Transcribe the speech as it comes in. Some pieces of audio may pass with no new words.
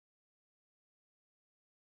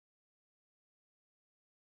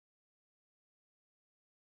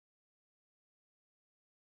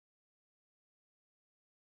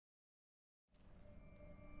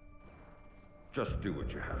Just do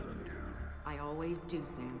what you have to do. I always do,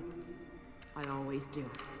 Sam. I always do.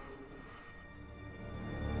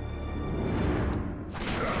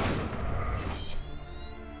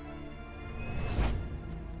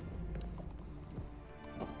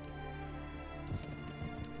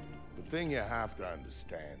 The thing you have to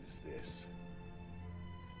understand is this.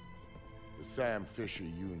 The Sam Fisher you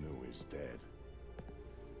knew is dead.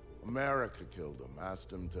 America killed him,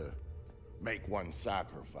 asked him to make one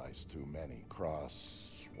sacrifice too many, cross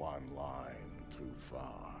one line too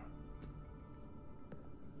far.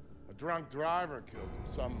 A drunk driver killed him,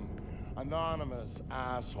 some anonymous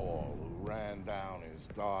asshole who ran down his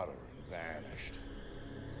daughter and vanished.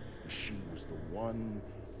 She was the one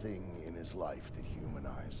thing in his life that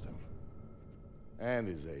humanized him. And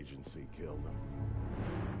his agency killed him.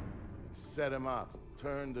 It set him up,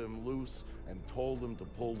 turned him loose, and told him to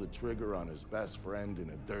pull the trigger on his best friend in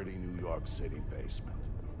a dirty New York City basement.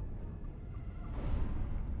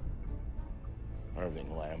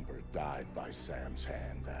 Irving Lambert died by Sam's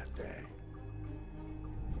hand that day.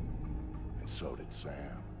 And so did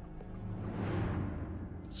Sam.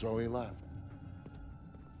 So he left.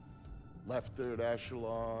 Left Third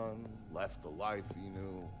Echelon, left the life he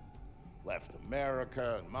knew, left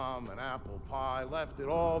America and Mom and apple pie, left it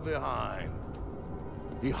all behind.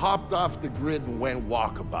 He hopped off the grid and went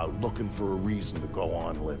walkabout, looking for a reason to go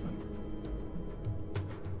on living.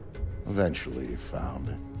 Eventually he found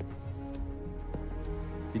it.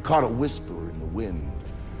 He caught a whisper in the wind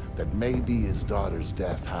that maybe his daughter's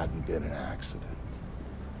death hadn't been an accident.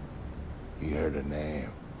 He heard a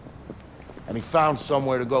name. And he found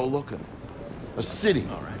somewhere to go looking. A city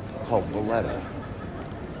called Valletta.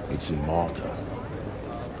 It's in Malta.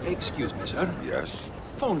 Excuse me, sir. Yes?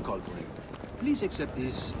 Phone call for you. Please accept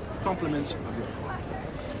these compliments of your call.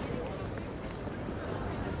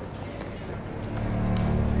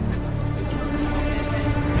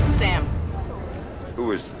 Sam.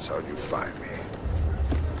 Who is this? How'd you find me?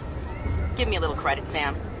 Give me a little credit,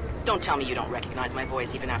 Sam. Don't tell me you don't recognize my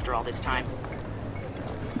voice even after all this time.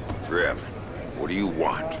 Grim, what do you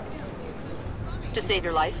want? To save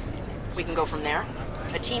your life. We can go from there.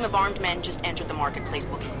 A team of armed men just entered the marketplace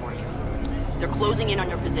looking for you. They're closing in on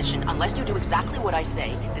your position. Unless you do exactly what I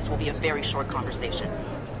say, this will be a very short conversation.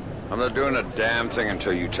 I'm not doing a damn thing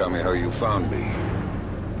until you tell me how you found me.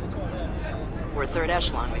 We're Third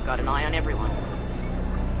Echelon. We've got an eye on everyone.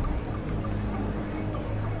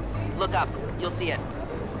 Look up. You'll see it.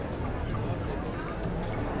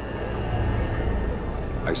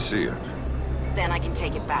 I see it. Then I can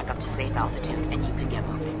take it back up to safe altitude, and you can get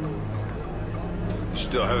moving. You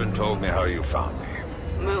still haven't told me how you found me.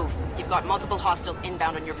 Move. You've got multiple hostiles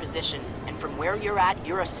inbound on your position, and from where you're at,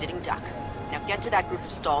 you're a sitting duck. Now get to that group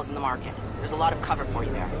of stalls in the market. There's a lot of cover for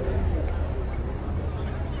you there.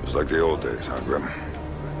 It's like the old days, huh, Grim?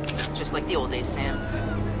 Just like the old days, Sam.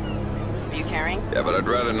 Are you carrying? Yeah, but I'd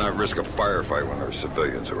rather not risk a firefight when there's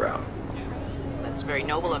civilians around. That's very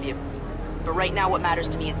noble of you. But right now what matters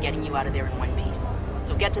to me is getting you out of there in one piece.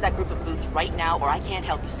 So get to that group of booths right now, or I can't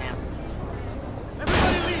help you, Sam.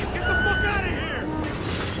 Everybody leave! Get the fuck out of here!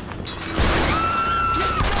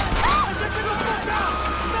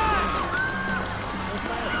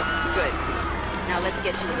 Good. Now let's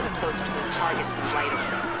get you a little closer to those targets in the light over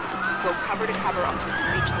there. Go cover to cover until you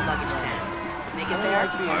reach the luggage stand. Make it there?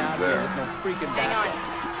 I'm there. Hang on.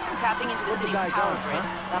 I'm tapping into the city's power grid.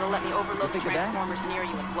 That'll let me overload the transformers near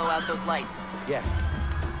you and blow out those lights. Yeah.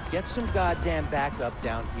 Get some goddamn backup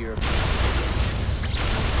down here.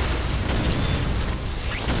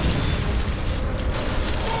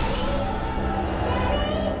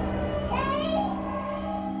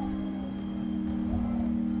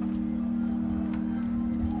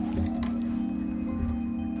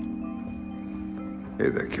 Hey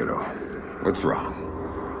there, kiddo. What's wrong?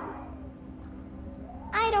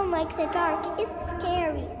 I don't like the dark. It's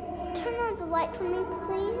scary. Turn on the light for me,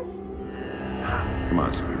 please. Come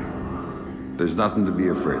on, sweetie. There's nothing to be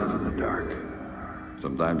afraid of in the dark.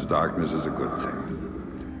 Sometimes darkness is a good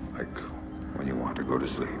thing. Like when you want to go to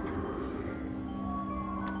sleep.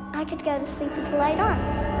 I could go to sleep with the light on.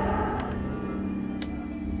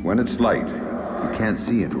 When it's light, you can't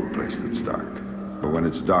see into a place that's dark. But when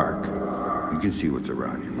it's dark, you can see what's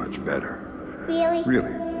around you much better. Really?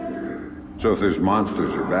 Really. So if there's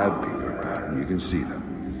monsters or bad people around, you can see them.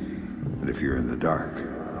 And if you're in the dark,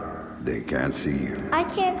 they can't see you. I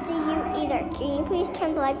can't see you either. Can you please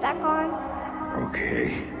turn the light back on?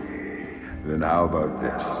 Okay. Then how about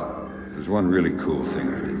this? There's one really cool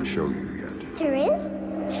thing I didn't show you yet. There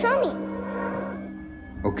is? Show me.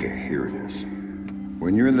 Okay, here it is.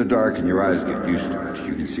 When you're in the dark and your eyes get used to it,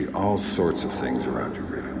 you can see all sorts of things around you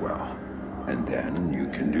really well. And then you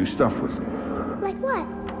can do stuff with them. Like what?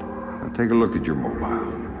 Now take a look at your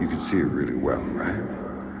mobile. You can see it really well,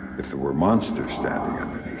 right? If there were monsters standing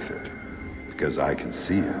underneath it, because I can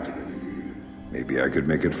see it, maybe I could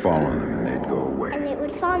make it fall on them and they'd go away. And it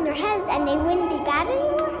would fall on their heads and they wouldn't be bad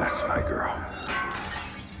anymore? That's my girl.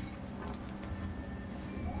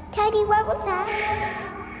 Daddy, what was that?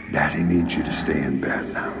 Daddy needs you to stay in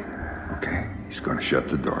bed now, okay? He's gonna shut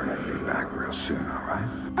the door and he'll be back real soon, all right?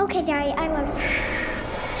 Okay, Daddy, I love you.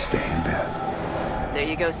 Stay in bed. There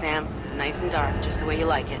you go, Sam. Nice and dark, just the way you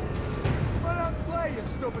like it. Run out and play, you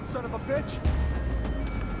stupid son of a bitch!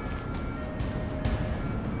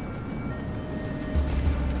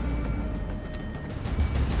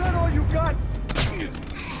 Is that all you got?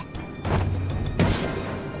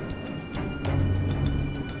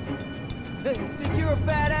 Hey, you think you're a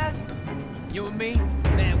badass? You and me?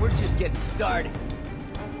 Man, we're just getting started.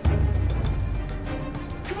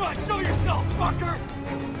 Come on, show yourself, fucker!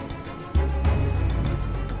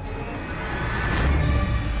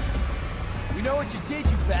 We know what you did,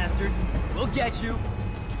 you bastard. We'll get you.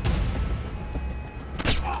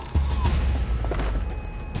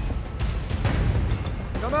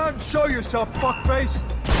 Come out and show yourself, fuckface!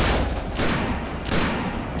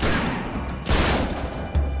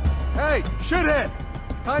 Hey, shithead!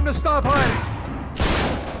 Time to stop hiding!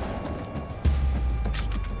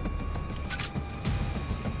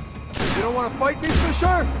 You don't want to fight me,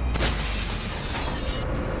 Fisher?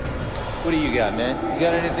 What do you got, man? You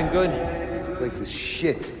got anything good? This place is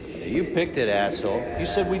shit. Yeah, you picked it, asshole. You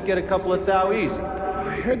said we'd get a couple of thou easy.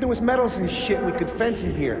 I heard there was metals and shit we could fence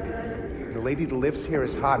in here. The lady that lives here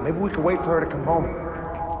is hot. Maybe we could wait for her to come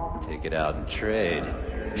home. Take it out and trade.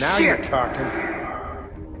 Now Shit. you're talking.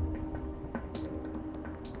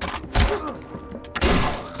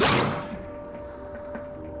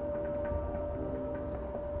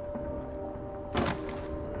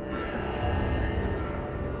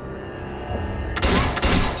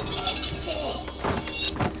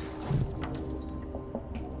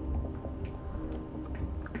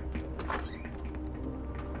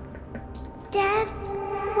 Dad,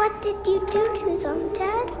 what did you do to them,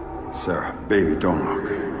 Dad? Sarah, baby, don't look.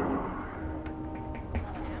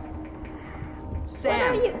 What are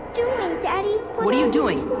Sam, you doing, Daddy? what are you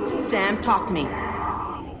doing? Sam, talk to me.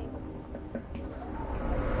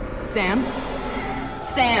 Sam?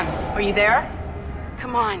 Sam, are you there?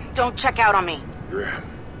 Come on, don't check out on me. Graham.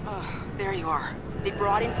 Oh, there you are. They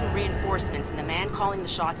brought in some reinforcements and the man calling the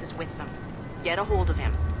shots is with them. Get a hold of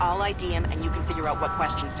him. I'll ID him and you can figure out what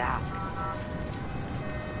questions to ask.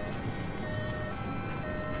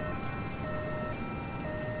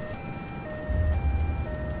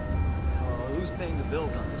 Who's paying the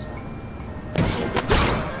bills on this one?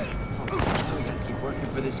 Oh, we gotta keep working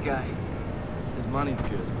for this guy. His money's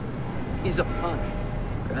good. He's a punk.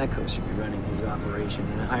 Geico should be running his operation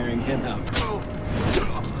and hiring him out.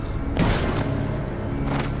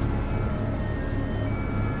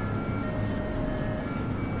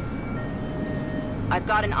 I've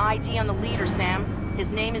got an ID on the leader, Sam.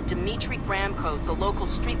 His name is Dmitri Gramkos, a local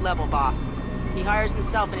street-level boss. He hires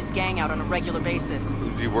himself and his gang out on a regular basis.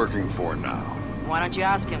 Who's he working for now? Why don't you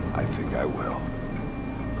ask him? I think I will.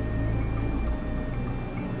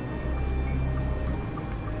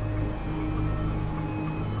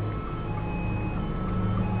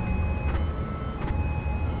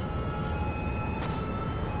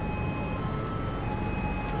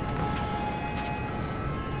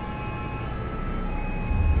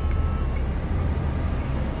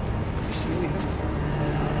 You see anything?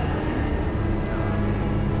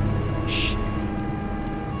 Shit.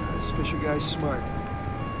 This Fisher guy's smart.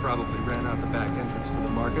 Probably ran out the back entrance to the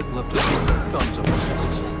market and left us with their thumbs up.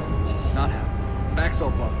 Not happening. Back's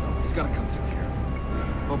all bugged up. He's gotta come through here.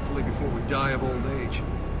 Hopefully before we die of old age.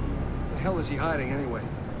 The hell is he hiding anyway?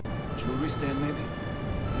 Jewelry stand, maybe?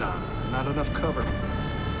 Nah, not enough cover.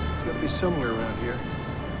 He's gotta be somewhere around here.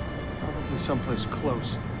 Probably someplace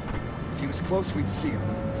close. If he was close, we'd see him.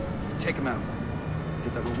 We'd take him out.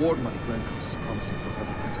 Get that reward money Glencoe is promising for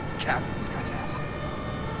whoever puts a cap in this guy's ass.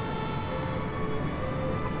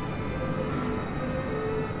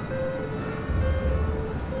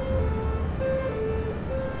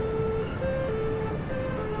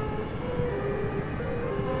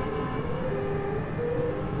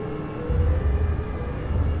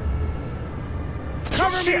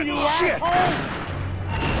 Cover me, you asshole!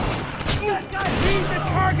 This guy, he's the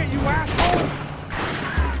target, you asshole!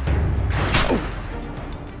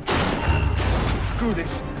 Screw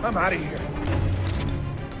this. I'm out of here.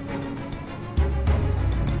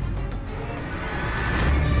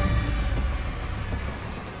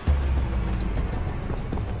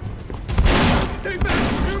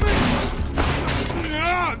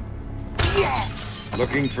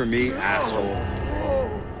 Looking for me, asshole?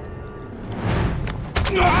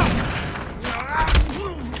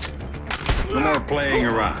 No more playing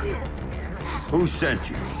around. Who sent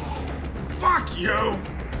you? Fuck you!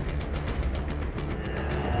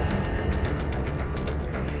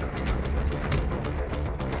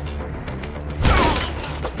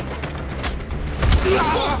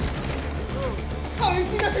 I didn't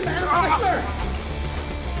see nothing, man. I swear.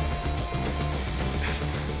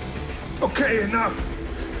 Okay, enough.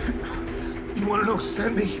 You wanna know who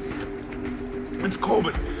sent me? It's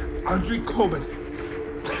Coben. Andre Coben.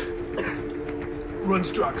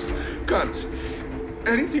 Runs drugs, guns,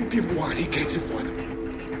 anything people want, he gets it for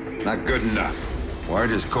them. Not good enough. Why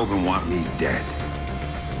does Coben want me dead?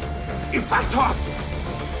 If I talk...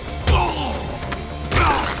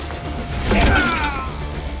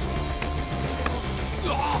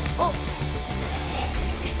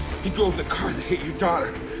 He drove the car that hit your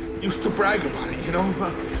daughter. Used to brag about it, you know?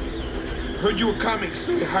 Heard you were coming,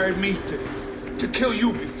 so he hired me to kill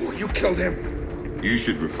you before you killed him. You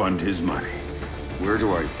should refund his money. Where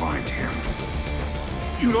do I find him?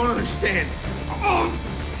 You don't understand. Oh,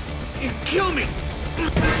 he'd kill me.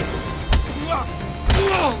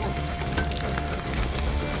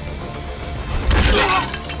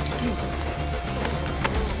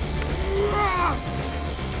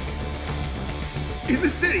 In the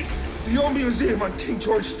city, the old museum on King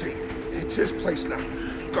George Street. It's his place now.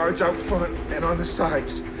 Guards out front and on the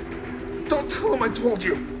sides. Don't tell him I told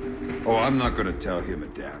you. Oh, I'm not gonna tell him a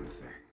damn thing.